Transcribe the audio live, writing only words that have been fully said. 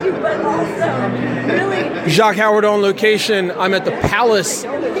Jacques Howard on location. I'm at the Palace,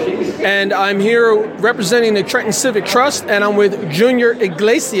 and I'm here representing the Trenton Civic Trust, and I'm with Junior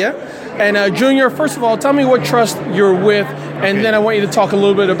Iglesia. And Junior, first of all, tell me what trust you're with, and then I want you to talk a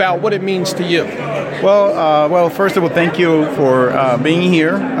little bit about what it means to you. Well, first of all, thank you for being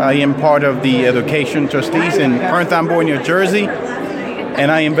here. I am part of the Education Trustees in Perth Amboy, New Jersey,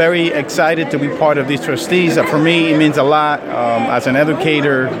 and I am very excited to be part of these trustees. For me, it means a lot. As an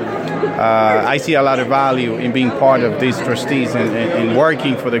educator, I see a lot of value in being part of these trustees and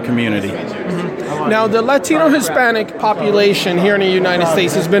working for the community. Now, the Latino Hispanic population here in the United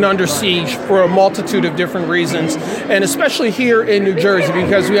States has been under siege for a multitude of different reasons, and especially here in New Jersey,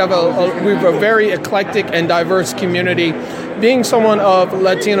 because we have a very eclectic and diverse community. Being someone of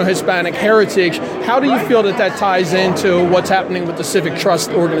Latino Hispanic heritage, how do you feel that ties into what's happening with the Civic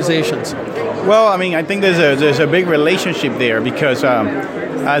Trust organizations? Well, I mean, I think there's a big relationship there because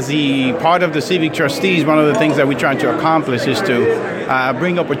as the part of the Civic Trustees, one of the things that we're trying to accomplish is to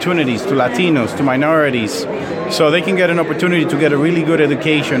bring opportunities to Latinos, to minorities, so they can get an opportunity to get a really good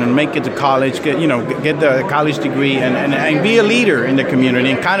education and make it to college, get the college degree and be a leader in the community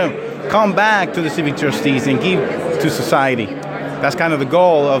and kind of come back to the Civic Trustees and give to society. That's kind of the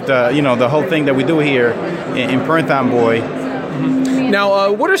goal of the whole thing that we do here in Perth Amboy.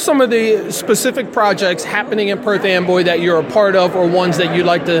 Now, what are some of the specific projects happening in Perth Amboy that you're a part of, or ones that you'd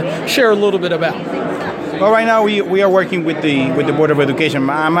like to share a little bit about? Well, right now we are working with the Board of Education.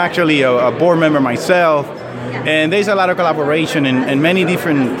 I'm actually a board member myself, and there's a lot of collaboration in many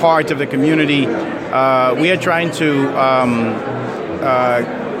different parts of the community. We are trying to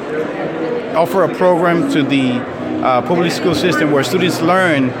offer a program to the public school system where students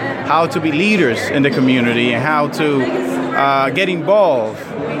learn how to be leaders in the community and how to get involved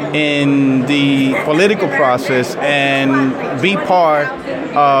in the political process and be part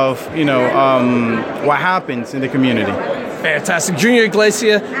of what happens in the community. Fantastic. Junior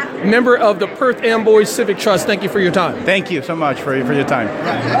Iglesia, member of the Perth Amboy Civic Trust, thank you for your time. Thank you so much for your time.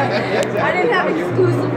 I didn't have exclusive